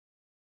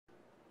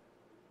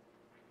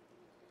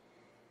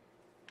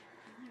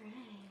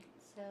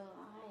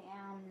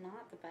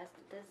best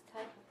at this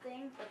type of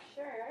thing for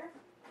sure.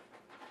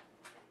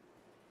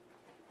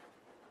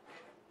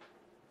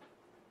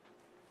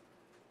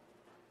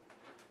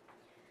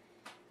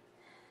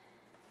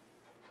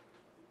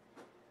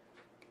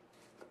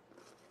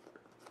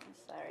 I'm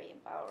sorry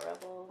about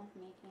rubble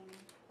making.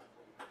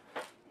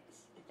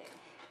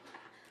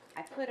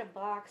 I put a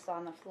box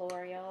on the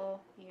floor,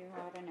 y'all. You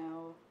ought to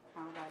know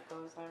how that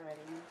goes already.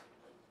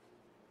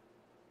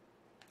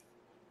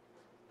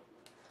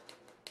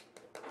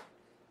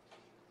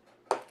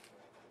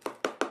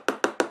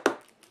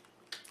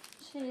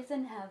 She's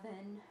in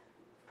heaven.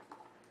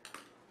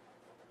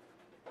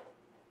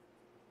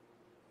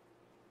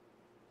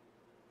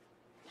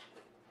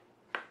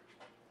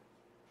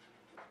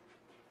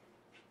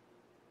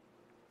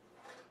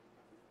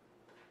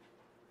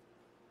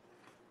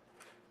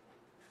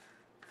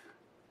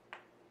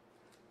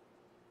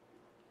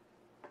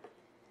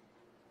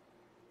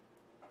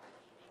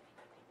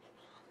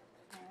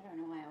 I don't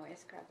know why I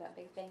always grab that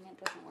big thing.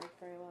 It doesn't work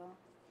very well.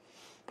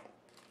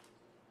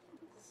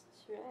 Let's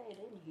try it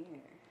in here.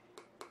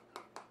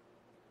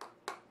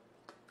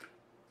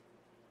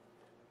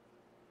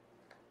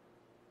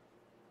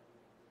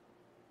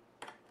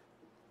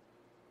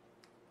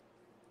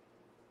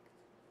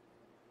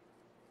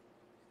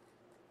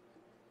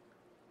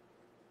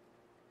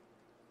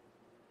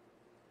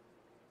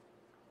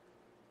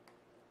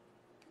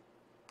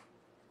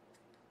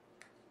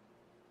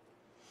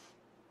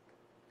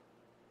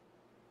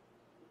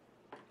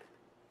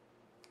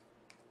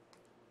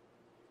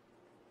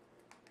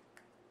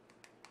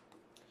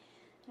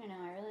 I don't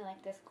know, I really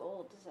like this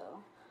gold,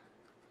 so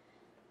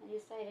I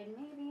decided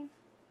maybe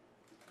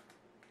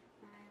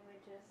I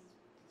would just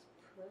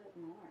put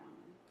more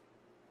on.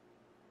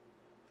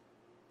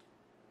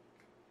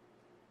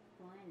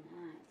 Why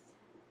not?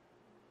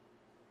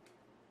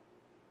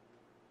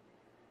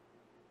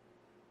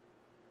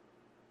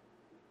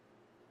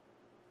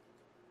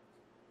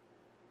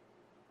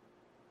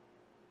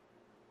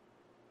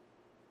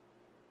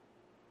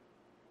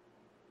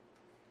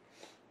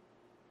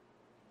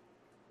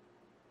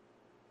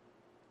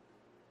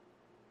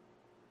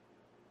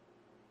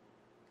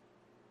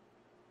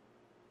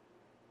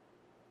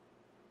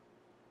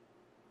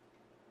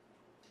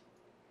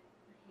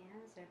 My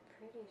hands are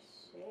pretty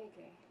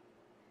shaky.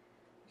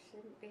 I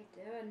shouldn't be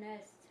doing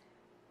this.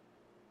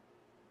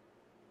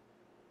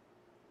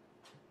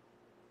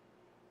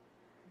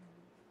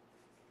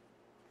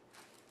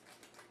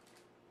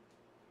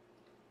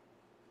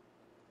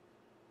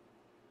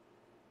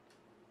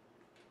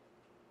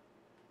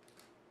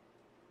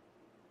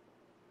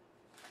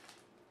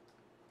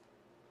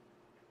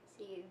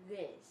 See,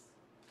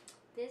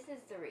 this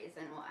is the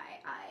reason why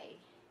I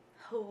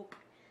hope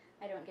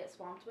I don't get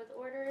swamped with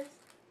orders.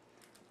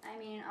 I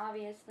mean,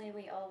 obviously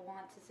we all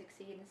want to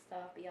succeed and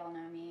stuff, but y'all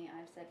know me.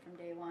 I've said from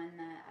day one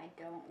that I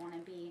don't want to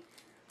be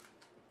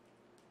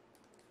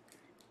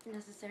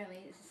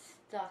necessarily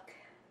stuck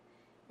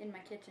in my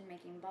kitchen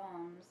making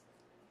bombs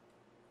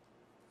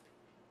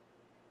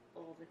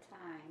all the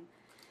time.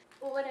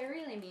 Well, what I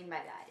really mean by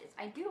that is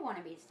I do want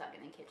to be stuck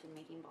in the kitchen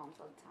making bombs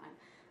all the time.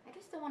 I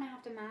just don't want to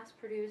have to mass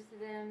produce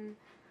them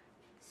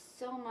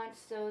so much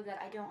so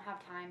that I don't have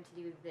time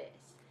to do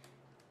this.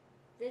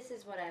 This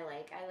is what I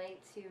like. I like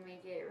to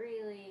make it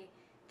really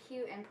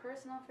cute and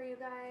personal for you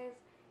guys.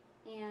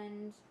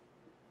 And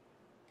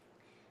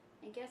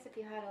I guess if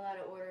you had a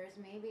lot of orders,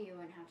 maybe you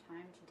wouldn't have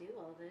time to do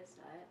all this.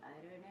 I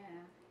don't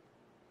know.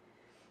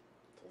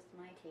 Just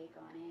my take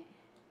on it.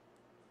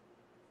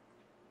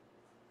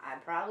 I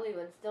probably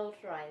would still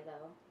try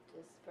though.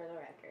 Just for the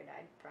record,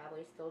 I'd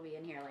probably still be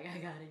in here like, I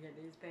gotta get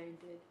these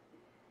painted.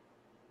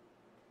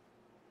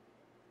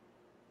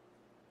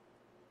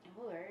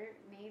 Or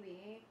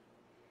maybe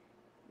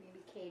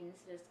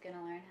Caden's just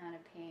gonna learn how to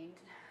paint.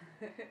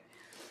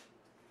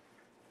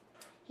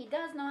 He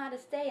does know how to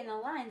stay in the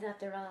lines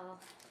after all.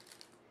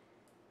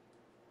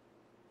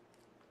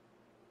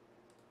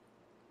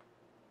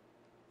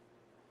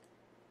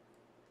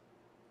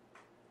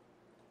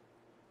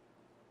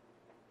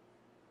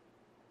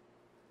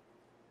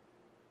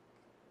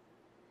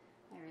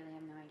 I really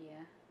have no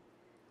idea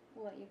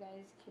what you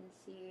guys can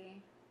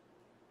see.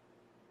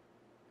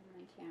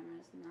 My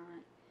camera's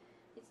not,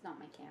 it's not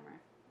my camera,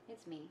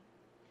 it's me.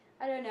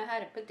 I don't know how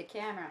to put the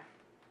camera.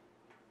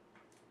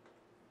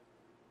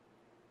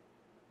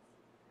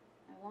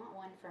 I want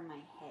one for my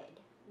head.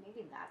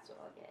 Maybe that's what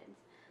I'll get.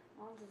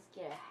 I'll just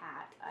get a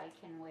hat I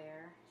can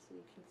wear so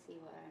you can see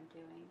what I'm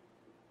doing.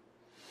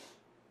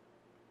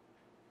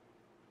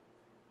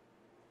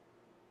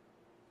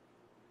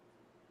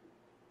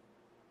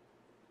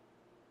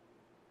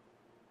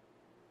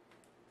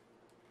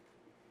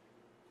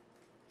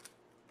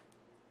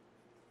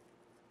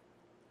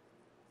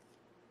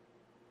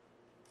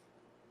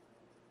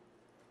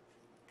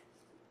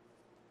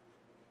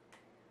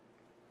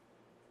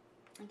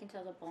 I can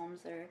tell the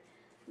bombs are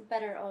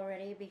better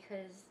already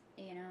because,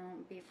 you know,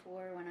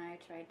 before when I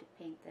tried to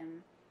paint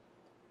them,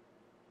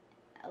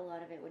 a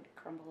lot of it would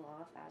crumble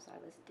off as I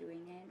was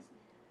doing it.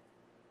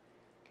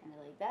 Kind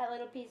of like that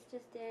little piece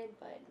just did,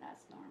 but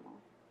that's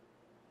normal.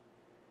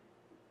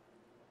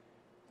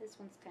 This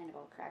one's kind of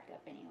all cracked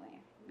up anyway.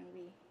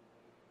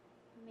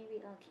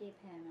 Maybe I'll keep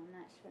him. I'm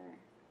not sure.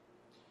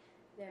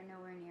 They're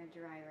nowhere near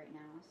dry right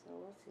now, so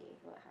we'll see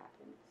what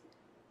happens.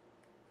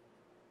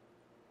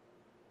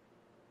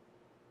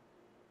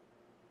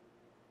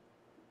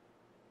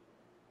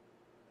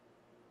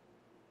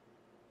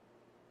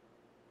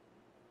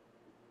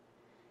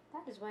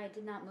 That is why I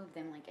did not move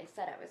them like I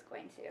said I was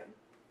going to.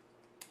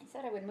 I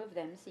said I would move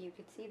them so you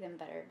could see them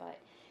better, but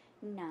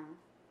no,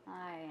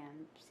 I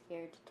am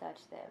scared to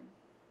touch them.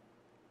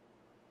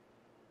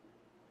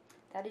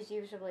 That is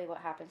usually what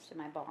happens to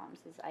my bombs,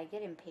 is I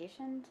get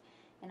impatient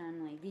and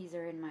I'm like, these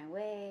are in my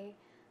way.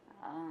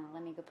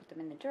 Let me go put them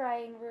in the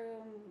drying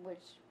room,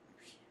 which,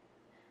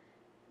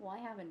 why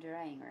have a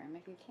drying room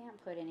if you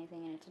can't put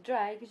anything in it to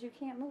dry because you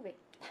can't move it?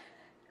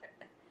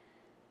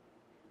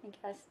 I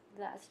guess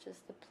that's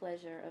just the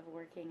pleasure of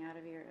working out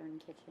of your own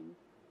kitchen.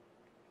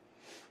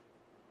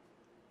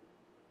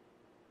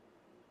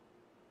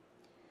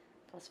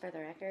 Plus, for the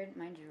record,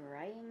 my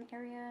drying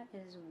area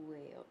is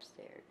way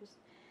upstairs,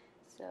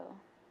 so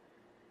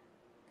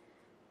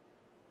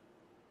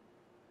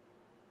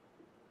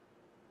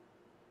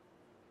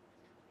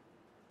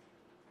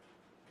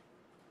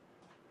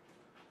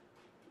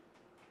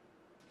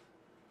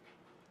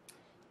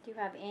do you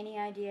have any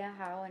idea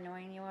how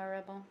annoying you are,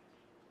 Rebel?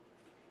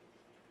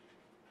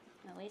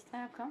 At least I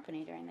have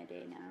company during the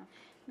day now.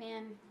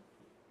 Man,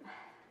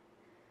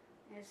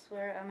 I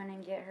swear I'm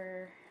gonna get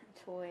her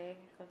a toy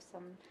of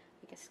some,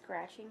 like a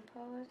scratching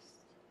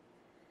post.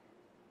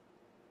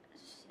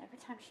 Every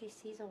time she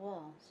sees a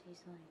wall,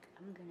 she's like,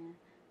 I'm gonna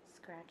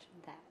scratch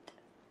that.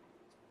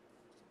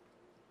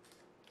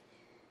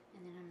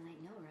 And then I'm like,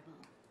 no, Rebel,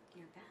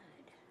 you're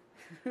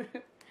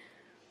bad.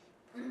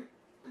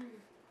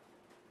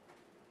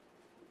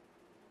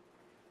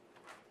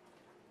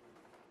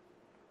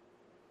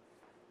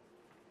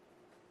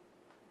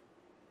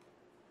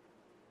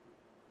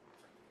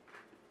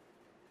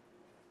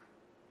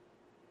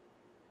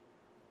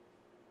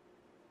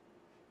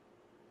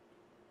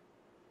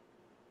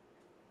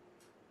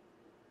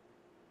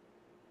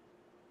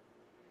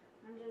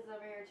 I'm just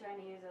over here trying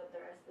to use up the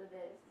rest of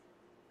this.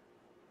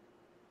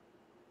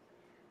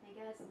 I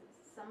guess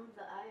some of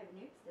the Eye of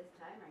Newts this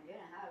time are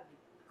gonna have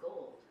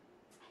gold.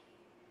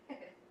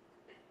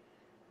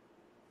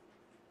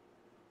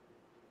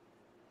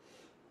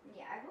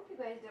 Yeah, I hope you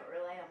guys don't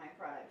rely on my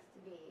products to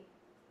be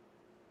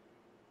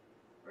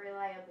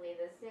reliably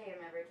the same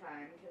every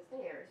time, because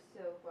they are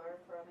so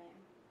far from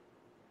it.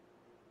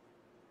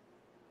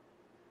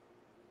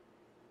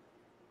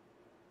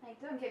 Like,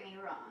 don't get me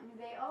wrong,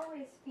 they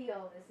always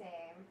feel the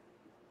same.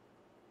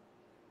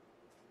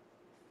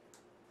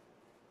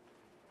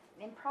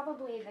 And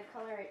probably the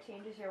color it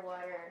changes your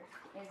water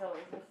is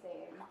always the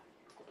same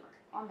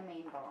on the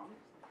main balm.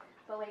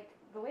 But like,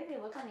 the way they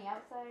look on the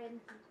outside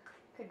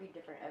could be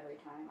different every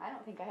time. I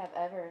don't think I have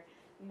ever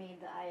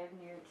made the Eye of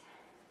Newt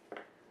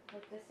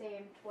look the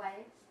same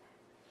twice.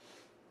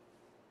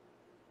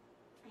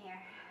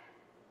 Here.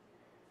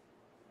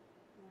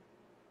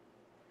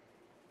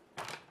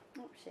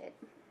 Oh shit.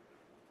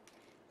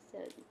 So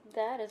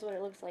that is what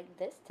it looks like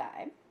this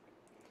time.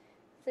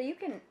 So you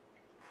can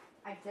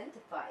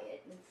identify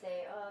it and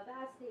say, oh,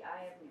 that's the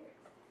Eye of Newt.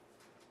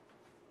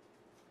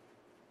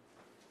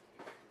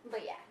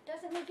 But yeah, it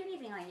doesn't look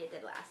anything like it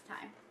did last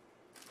time.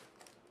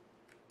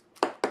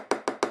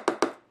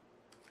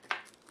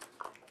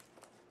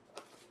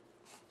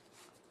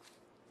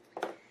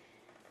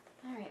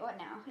 Alright, what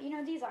now? You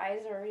know, these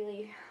eyes are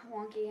really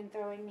wonky and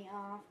throwing me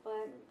off,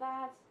 but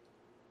that's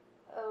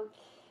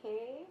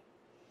okay.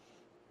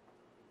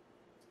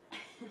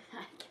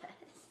 I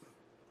guess.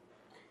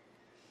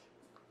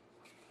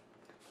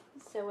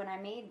 So when I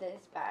made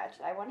this batch,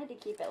 I wanted to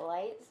keep it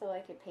light so I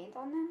could paint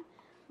on them,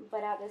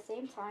 but at the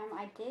same time,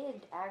 I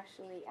did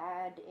actually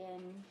add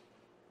in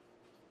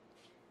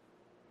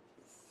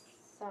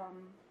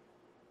some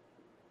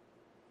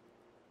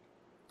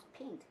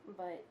pink,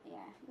 but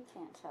yeah, you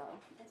can't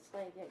tell. It's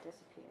like it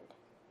disappeared.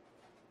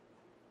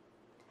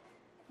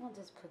 We'll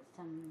just put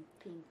some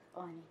pink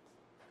on it.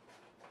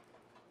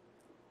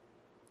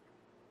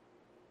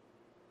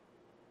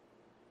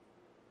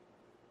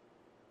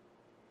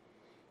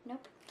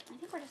 Nope, I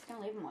think we're just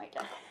gonna leave them white.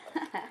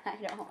 I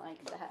don't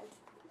like that.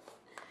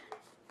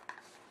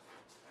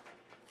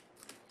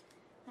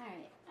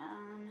 Alright,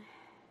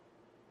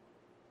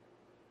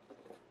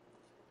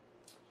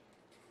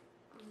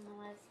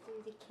 let's do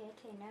the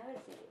kitty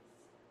noses.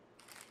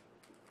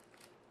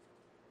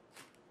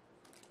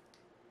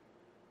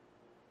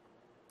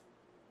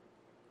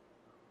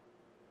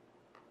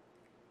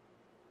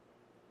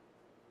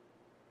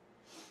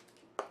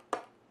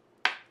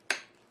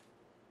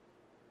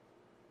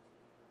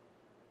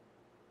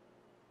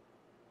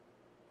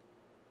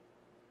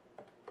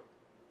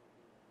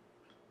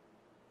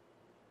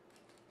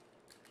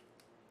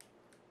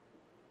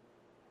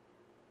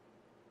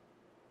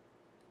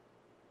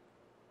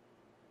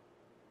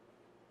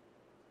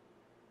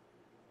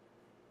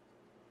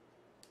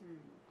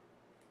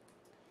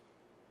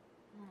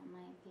 That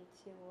might be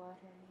too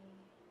watery.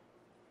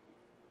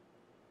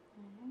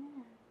 don't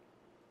know.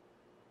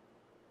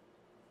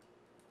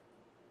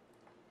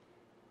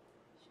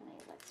 Actually,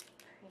 it looks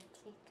pretty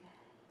good.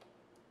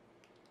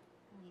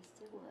 At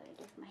least it would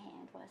if my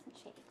hand wasn't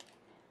shaking.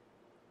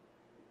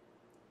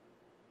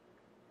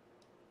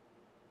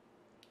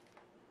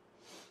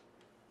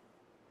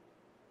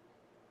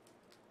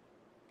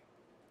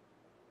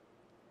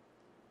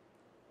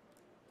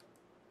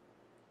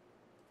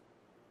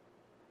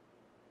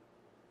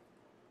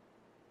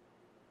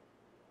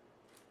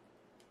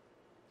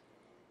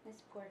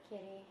 This poor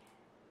kitty.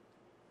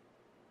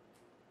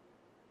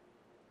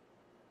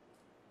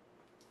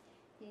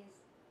 He's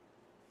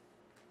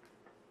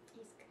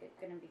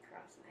gonna be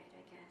cross-eyed,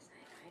 I guess.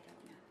 I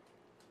don't know.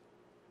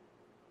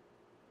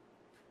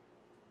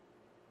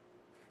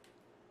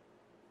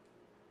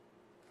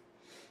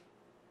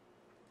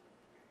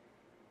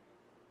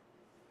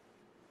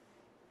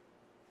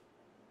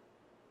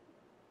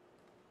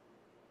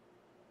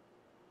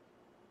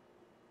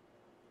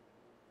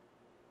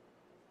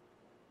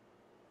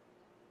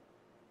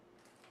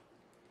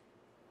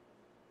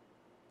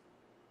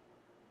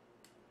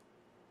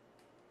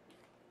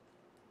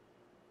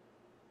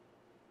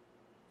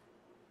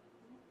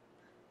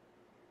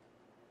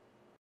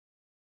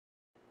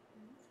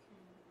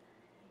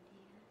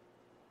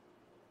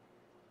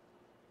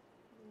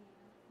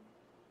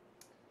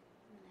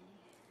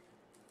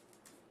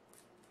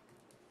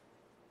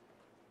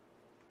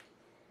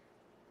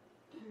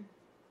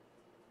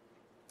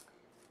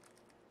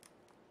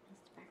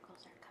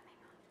 Sparkles are coming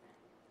off.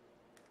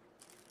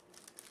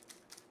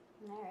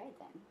 Alright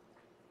then.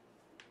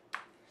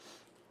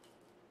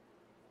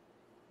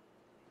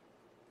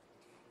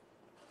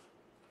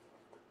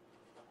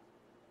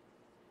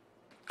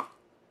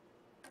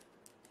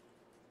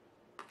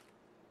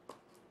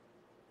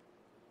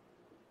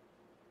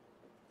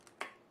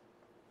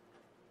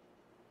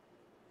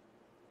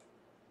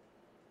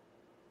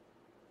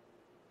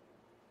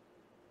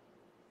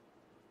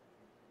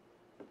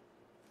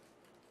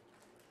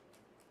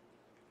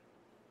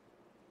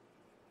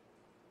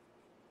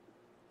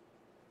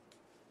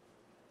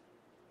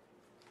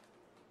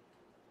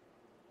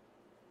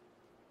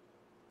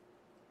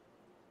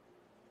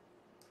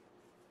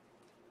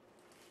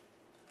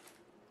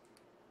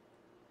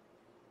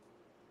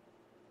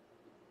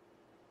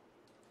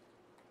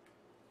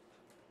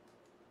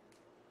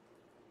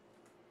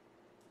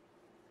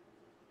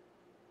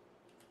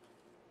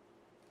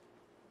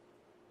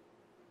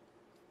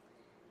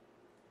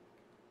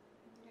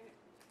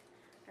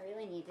 I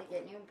really need to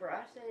get new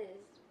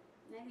brushes.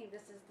 I think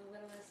this is the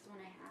littlest one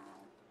I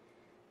have.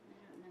 I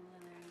don't know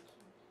whether I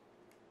can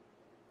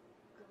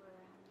go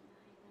around it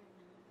either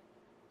now.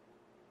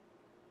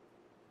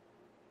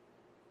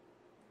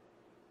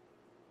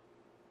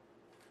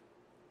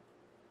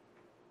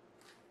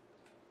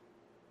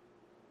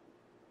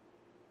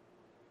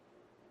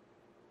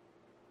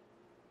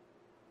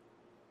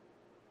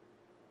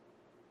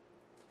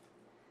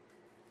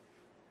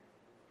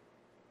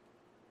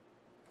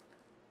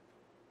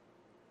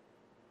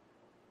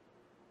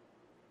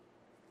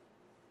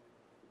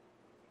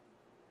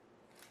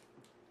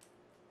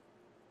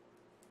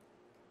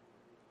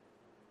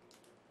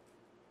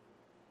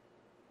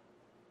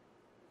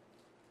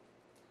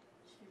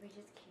 Should we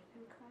just keep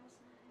him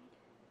cross-eyed?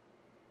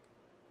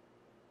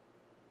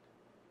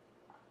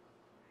 Oh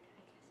Lord,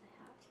 I guess I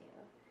have to.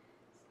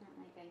 It's not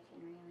like I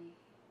can really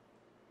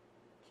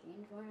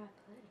change where I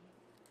put it.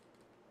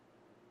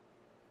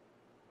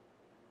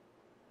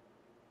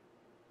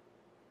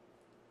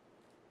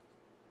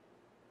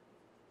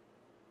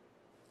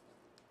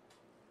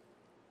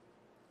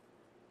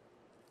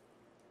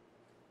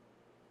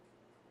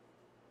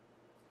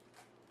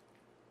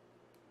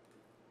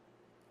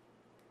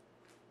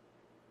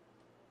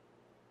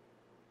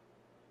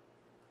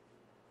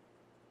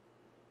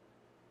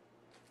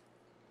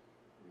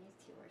 These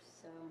two are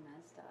so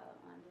messed up.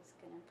 I'm just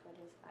gonna put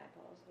his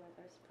eyeballs where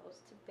they're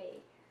supposed to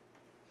be.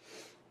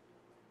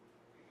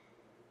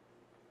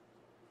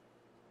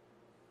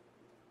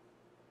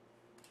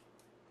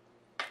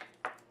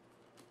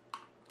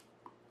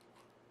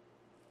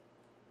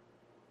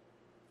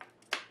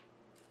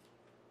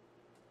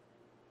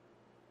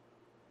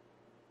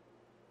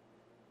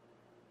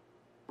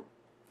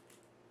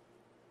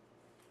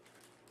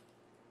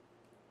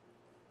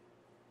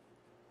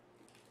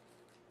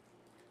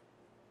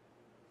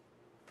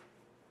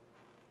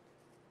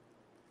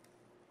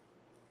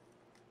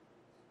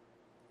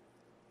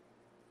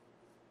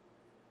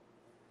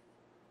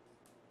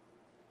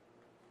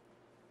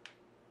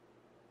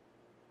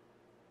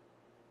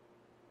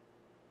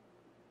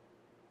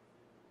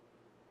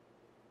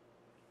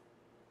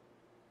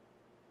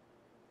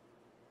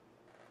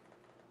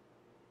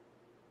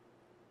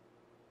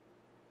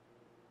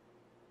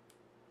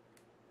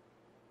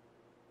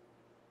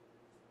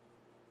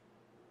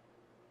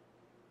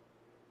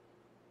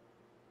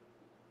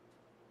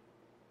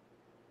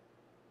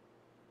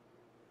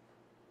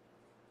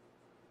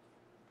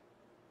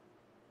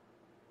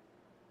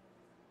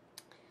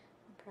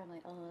 I'm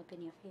probably all up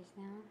in your face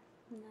now.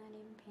 I'm not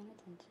even paying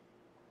attention.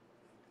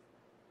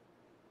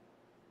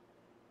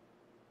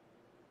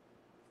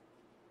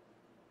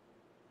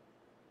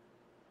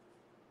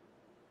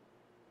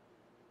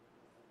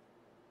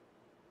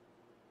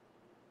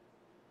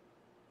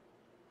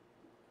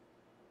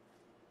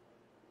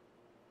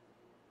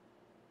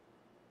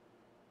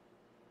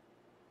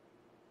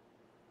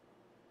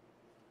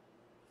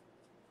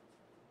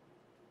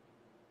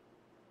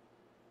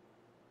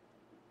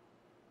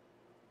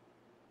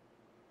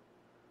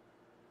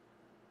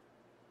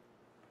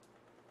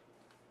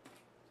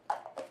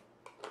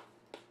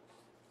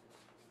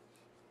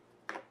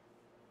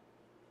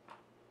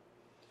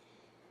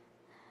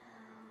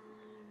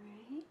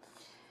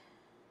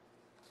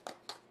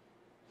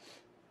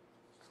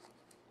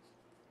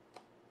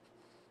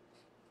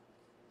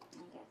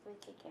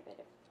 give it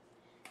a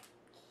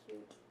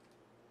cute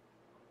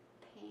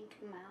pink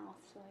mouth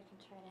so I can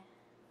try to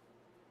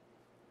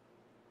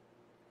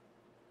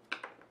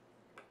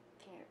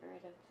get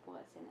rid of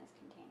what's in this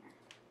container.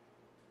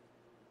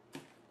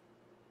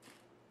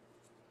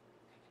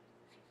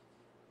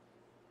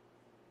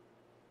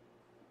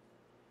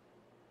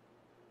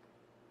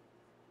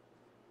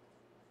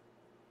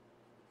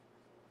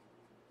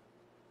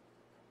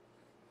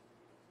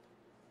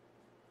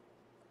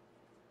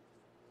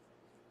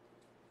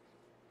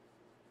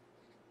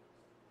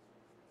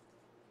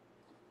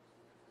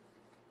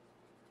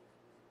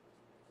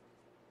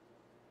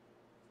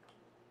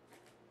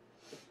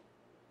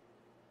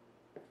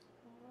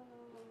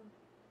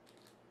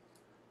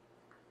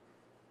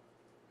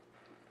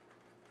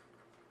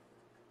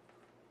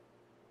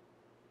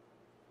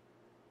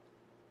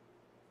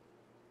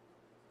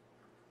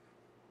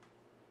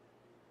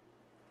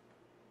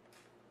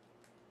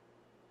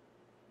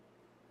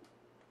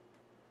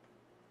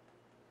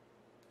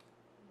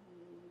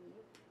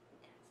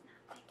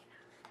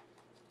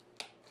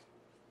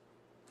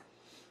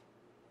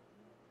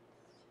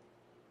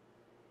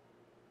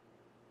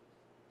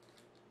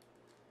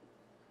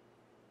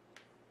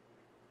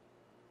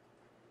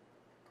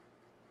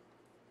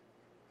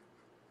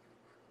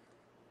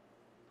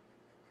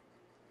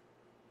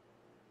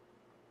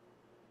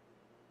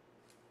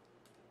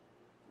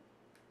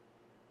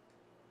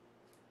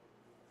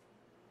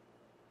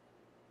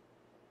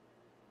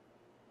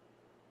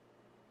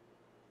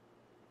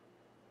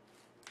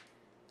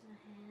 My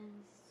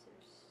hands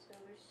are so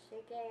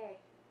shaky.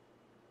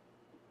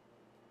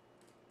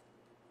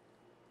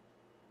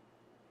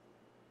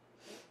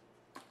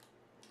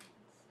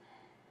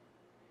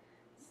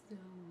 It's still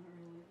not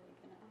really big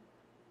enough.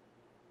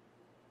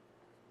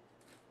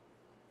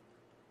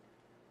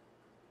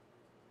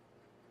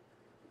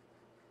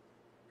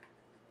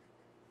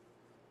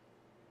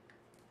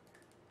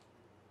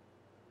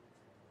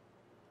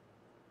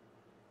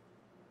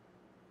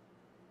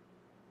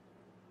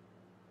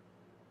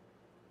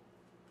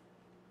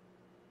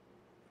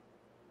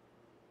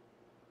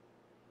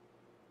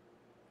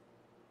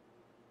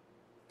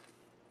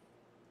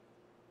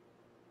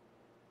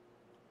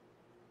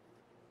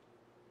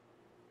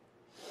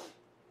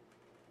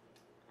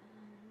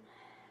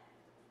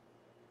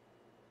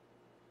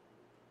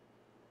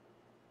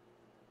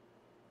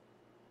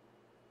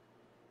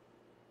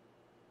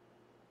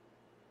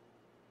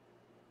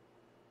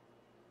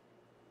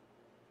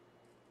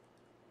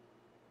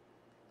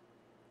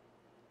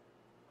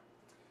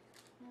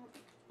 Well,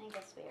 I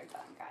guess we are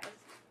done, guys.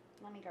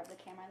 Let me grab the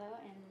camera though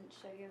and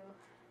show you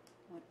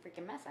what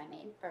freaking mess I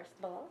made first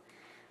of all.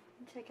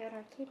 Check out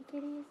our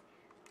kitties.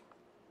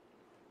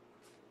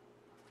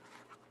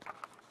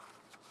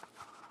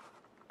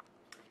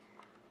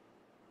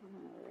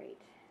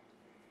 Alright,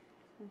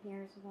 so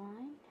here's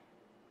one.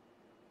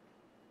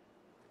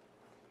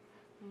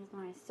 Here's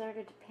one I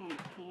started to paint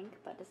pink,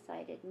 but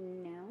decided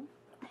no.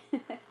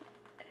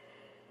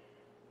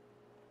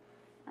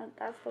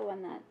 That's the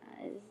one that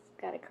is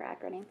got a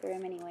crack running through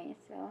him anyway,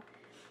 so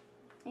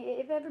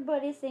if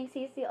everybody thinks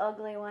he's the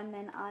ugly one,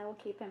 then I will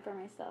keep him for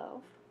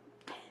myself.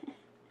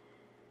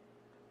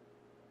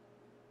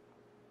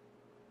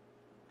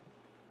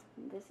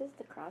 This is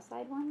the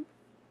cross-eyed one.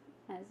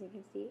 As you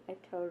can see, I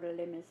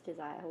totally missed his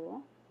eye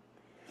hole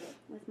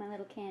with my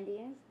little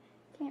candies.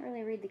 Can't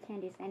really read the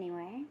candies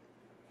anyway.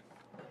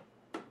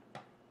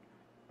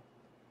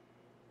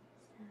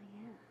 So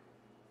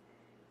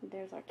yeah,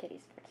 there's our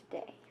kitties for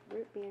today.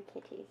 Root beer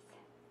kitties.